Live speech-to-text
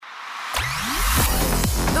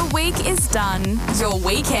The week is done. Your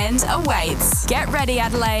weekend awaits. Get ready,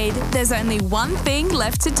 Adelaide. There's only one thing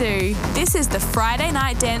left to do. This is the Friday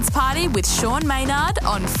Night Dance Party with Sean Maynard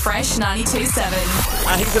on Fresh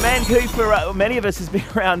 92.7. He's a man who, for many of us, has been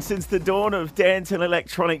around since the dawn of dance and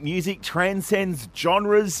electronic music, transcends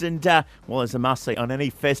genres and, is a must-see on any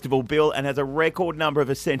festival bill and has a record number of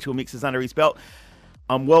essential mixes under his belt.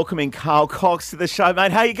 I'm welcoming Carl Cox to the show,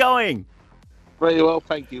 mate. How you going? Very well,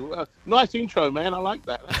 thank you. Nice intro, man. I like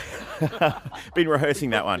that. Been rehearsing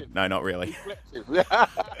that one. No, not really.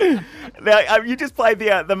 Now, you just played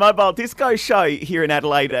the mobile disco show here in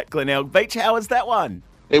Adelaide at Glenelg Beach. How was that one?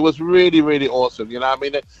 It was really, really awesome. You know, I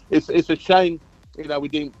mean, it's a shame. You know,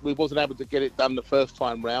 we wasn't able to get it done the first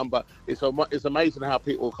time round, but it's amazing how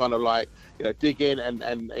people kind of like, you know, dig in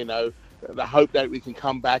and you know, the hope that we can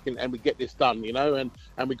come back and we get this done, you know, and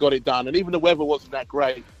we got it done. And even the weather wasn't that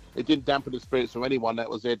great. It didn't dampen the spirits of anyone that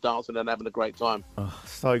was there dancing and having a great time. Oh,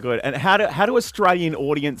 so good. And how do Australian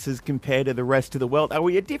audiences compare to the rest of the world? Are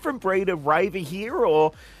we a different breed of raver here,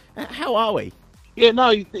 or how are we? Yeah, no,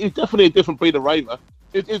 it's definitely a different breed of raver.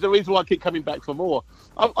 It's the reason why I keep coming back for more.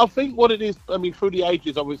 I think what it is, I mean, through the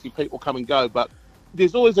ages, obviously people come and go, but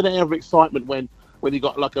there's always an air of excitement when you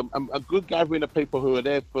got like a good gathering of people who are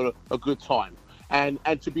there for a good time and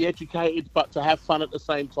to be educated, but to have fun at the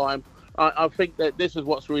same time. I think that this is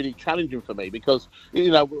what's really challenging for me because,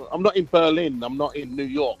 you know, I'm not in Berlin, I'm not in New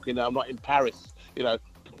York, you know, I'm not in Paris, you know,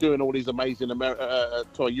 doing all these amazing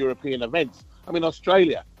European events. I'm in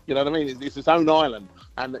Australia, you know what I mean? It's its own island,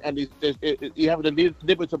 and you have an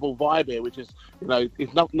inimitable vibe here, which is, you know,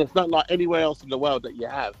 it's not like anywhere else in the world that you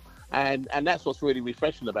have. And that's what's really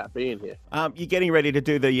refreshing about being here. You're getting ready to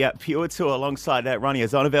do the Pure Tour alongside Ronnie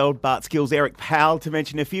Zonderveld, Bart Skills, Eric Powell, to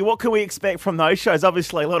mention a few. What can we expect from those shows?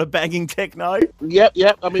 Obviously, a lot of banging techno. Yep.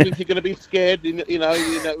 I mean, if you're going to be scared, you know,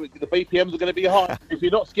 the BPMs are going to be high. If you're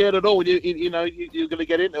not scared at all, you're going to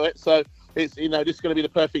get into it. So it's, you know, this is going to be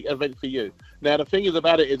the perfect event for you. Now, the thing is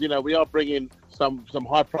about it is, you know, we are bringing some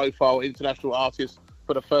high-profile international artists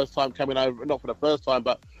for the first time coming over. Not for the first time,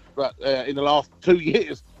 but in the last 2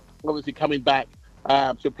 years. Obviously coming back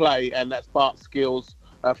to play, and that's Bart Skills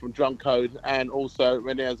from Drum Code, and also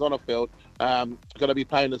Renee Zonderveld going to be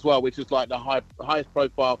playing as well, which is like the highest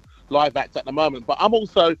profile live act at the moment. But I'm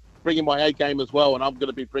also bringing my A game as well, and I'm going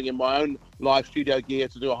to be bringing my own live studio gear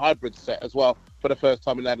to do a hybrid set as well for the first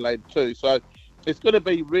time in Adelaide too. So it's going to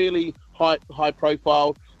be really high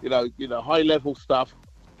profile, you know, high level stuff,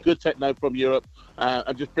 good techno from Europe,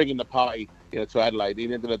 and just bringing the party, you know, to Adelaide. At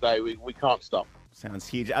the end of the day, we can't stop. Sounds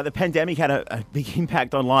huge. The pandemic had a big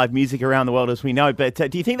impact on live music around the world, as we know. But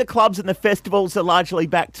do you think the clubs and the festivals are largely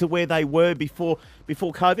back to where they were before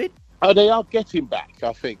COVID? Oh, they are getting back,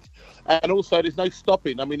 I think. And also, there's no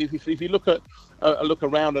stopping. I mean, if you look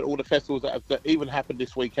around at all the festivals that even happened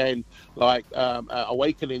this weekend, like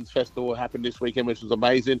Awakenings Festival happened this weekend, which was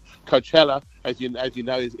amazing. Coachella, as you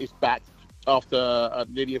know, is back after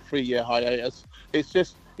nearly a 3-year hiatus. It's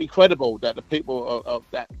just incredible that the people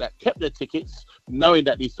that kept their tickets, knowing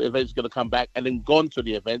that these events are going to come back, and then gone to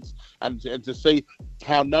the events, and to see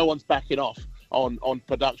how no one's backing off on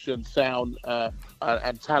production, sound,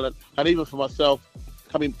 and talent. And even for myself,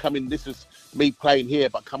 coming. This is me playing here,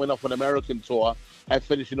 but coming off an American tour and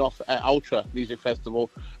finishing off at Ultra Music Festival,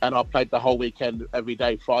 and I played the whole weekend, every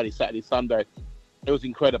day, Friday, Saturday, Sunday. It was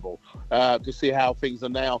incredible to see how things are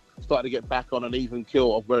now starting to get back on an even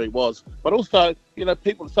keel of where it was. But also, you know,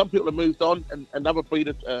 some people have moved on, and another breed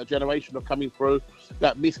of generation are coming through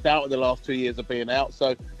that missed out in the last 2 years of being out.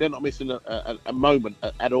 So they're not missing a moment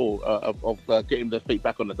at all of getting their feet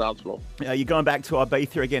back on the dance floor. You're going back to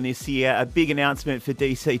Ibiza again this year. A big announcement for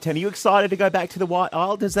DC10. Are you excited to go back to the White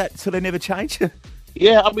Isle? Does that sort of never change?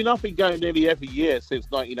 Yeah, I mean, I've been going nearly every year since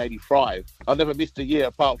 1985. I've never missed a year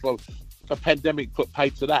apart from a pandemic put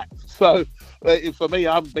paid to that. So for me,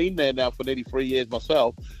 I haven't been there now for nearly 3 years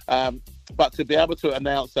myself. But to be able to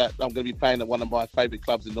announce that I'm going to be playing at one of my favourite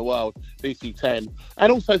clubs in the world, DC10,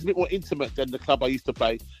 and also it's a bit more intimate than the club I used to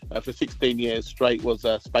play for 16 years straight, was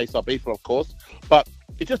Space Ibiza, of course. But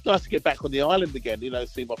it's just nice to get back on the island again, you know,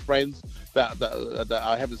 see my friends that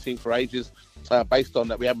I haven't seen for ages, based on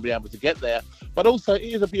that we haven't been able to get there. But also, it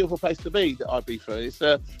is a beautiful place to be, the Ibiza. It's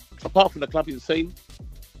apart from the clubbing scene,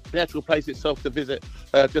 the actual place itself to visit,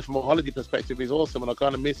 just from a holiday perspective, is awesome. And I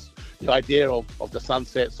kind of miss the idea of the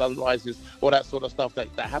sunset, sunrises, all that sort of stuff that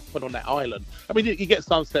happen on that island. I mean, you get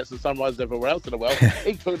sunsets and sunrises everywhere else in the world,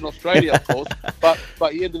 including Australia, of course. But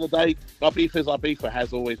at the end of the day, Ibiza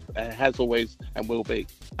has always and will be.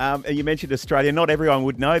 And you mentioned Australia. Not everyone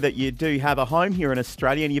would know that you do have a home here in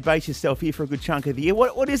Australia, and you base yourself here for a good chunk of the year.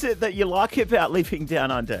 What is it that you like about living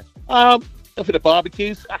down under? for the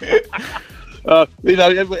barbecues.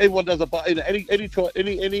 Everyone does any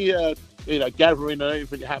gathering or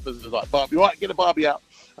anything that happens is like barbie. Right, get a barbie out.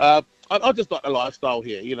 I just like the lifestyle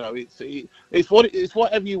here. It's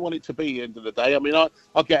whatever you want it to be. At the end of the day, I mean, I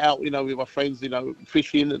get out, with my friends,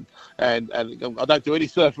 fishing and I don't do any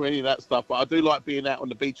surfing or any of that stuff, but I do like being out on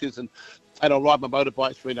the beaches and I ride my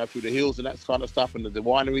motorbikes through the hills and that kind of stuff, and the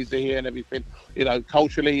wineries are here and everything.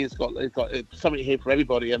 Culturally, it's got something here for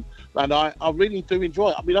everybody, and I really do enjoy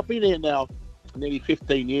it. I mean, I've been here now nearly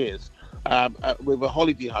 15 years. With a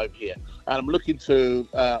holiday home here, and I'm looking to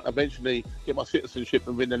eventually get my citizenship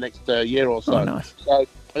within the next year or so. Oh, nice. So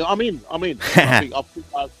I'm in. I think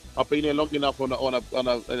I've been here long enough on a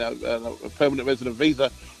permanent resident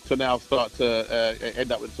visa to now start to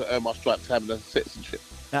end up with to earn my stripes having a citizenship.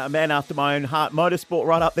 A man after my own heart. Motorsport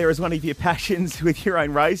right up there as one of your passions with your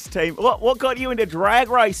own race team. What got you into drag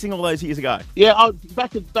racing all those years ago? Yeah,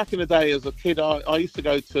 back in the day as a kid, I used to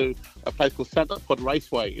go to a place called Santa Pod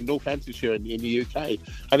Raceway in Northamptonshire in the UK,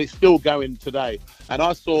 and it's still going today. And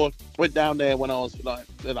I went down there when I was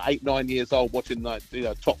 8-9 years old, watching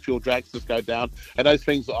Top Fuel dragsters go down, and those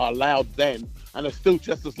things are loud then, and they're still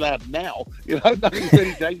just as loud now. Nothing's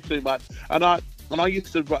really changed too much. And I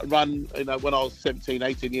used to run, when I was 17,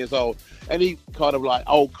 18 years old, any kind of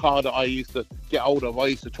old car that I used to get hold of, I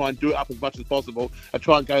used to try and do it up as much as possible and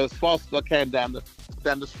try and go as fast as I can down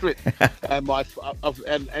the strip. And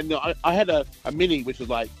I had a Mini which was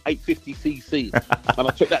 850cc, and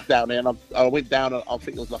I took that down there, and I went down, and I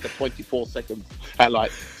think it was a 24 seconds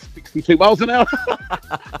at 62 miles an hour.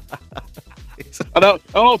 And I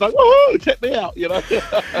was like, "Oh, check me out!" You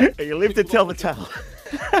live to tell the tale.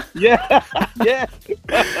 Yeah.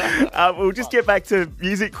 We'll just get back to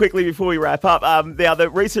music quickly before we wrap up. Now, the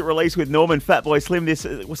recent release with Norman Fatboy Slim, this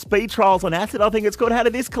was Speed Trials on Acid, I think it's called. How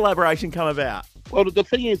did this collaboration come about? Well, the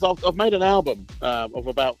thing is, I've made an album of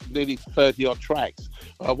about nearly 30-odd tracks.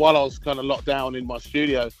 While I was kind of locked down in my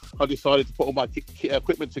studio, I decided to put all my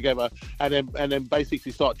equipment together and then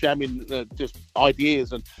basically start jamming just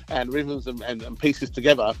ideas and rhythms and pieces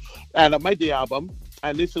together. And I made the album.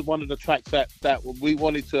 And this is one of the tracks that we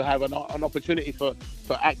wanted to have an opportunity for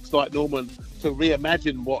acts like Norman to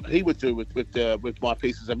reimagine what he would do with my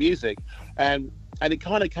pieces of music, and it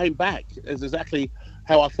kind of came back as exactly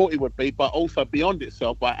how I thought it would be, but also beyond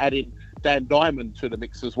itself by adding Dan Diamond to the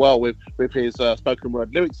mix as well with his spoken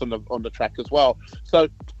word lyrics on the track as well. So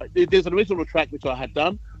there's an original track which I had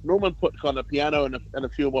done. Norman put kind of piano and a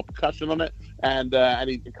few more percussion on it, and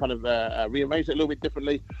he kind of rearranged it a little bit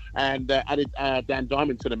differently, and added Dan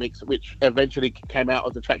Diamond to the mix, which eventually came out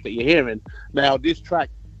of the track that you're hearing. Now, this track,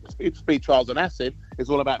 Speed Trials on Acid, is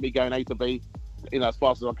all about me going A to B, as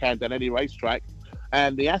fast as I can down any racetrack.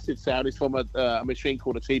 And the acid sound is from a machine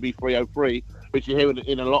called a TB303, which you hear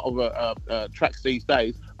in a lot of tracks these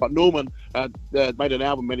days. But Norman made an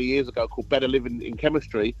album many years ago called Better Living in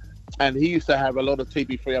Chemistry, and he used to have a lot of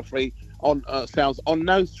TB303 on sounds on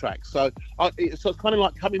those tracks. So it's kind of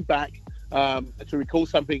like coming back to recall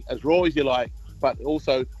something as raw as you like, but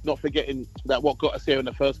also not forgetting that what got us here in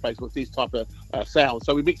the first place was these type of sounds.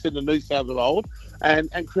 So we mixed in the new sounds of old and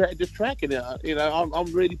created this track, and I'm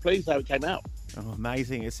really pleased how it came out. Oh,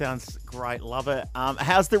 amazing. It sounds great. Love it.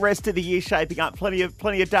 How's the rest of the year shaping up? Plenty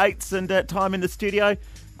of dates and time in the studio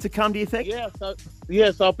to come, do you think? So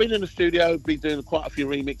I've been in the studio, been doing quite a few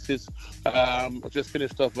remixes. I just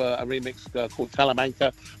finished off a remix called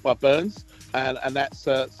Talamanca by Burns, and that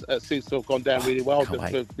seems to have gone down really well.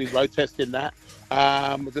 We've been road testing that.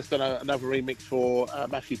 I've just done another remix for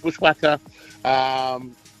Matthew Bushwhacker.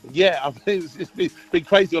 It's been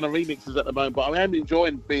crazy on the remixes at the moment, but I am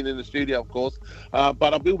enjoying being in the studio, of course.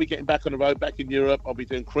 But I will be getting back on the road, back in Europe. I'll be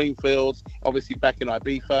doing Creamfields, obviously back in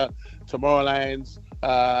Ibiza, Tomorrowlands,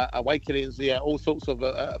 Awakenings, all sorts of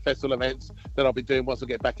festival events that I'll be doing once I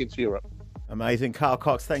get back into Europe. Amazing. Carl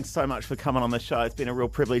Cox, thanks so much for coming on the show. It's been a real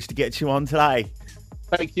privilege to get you on today.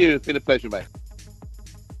 Thank you. It's been a pleasure, mate.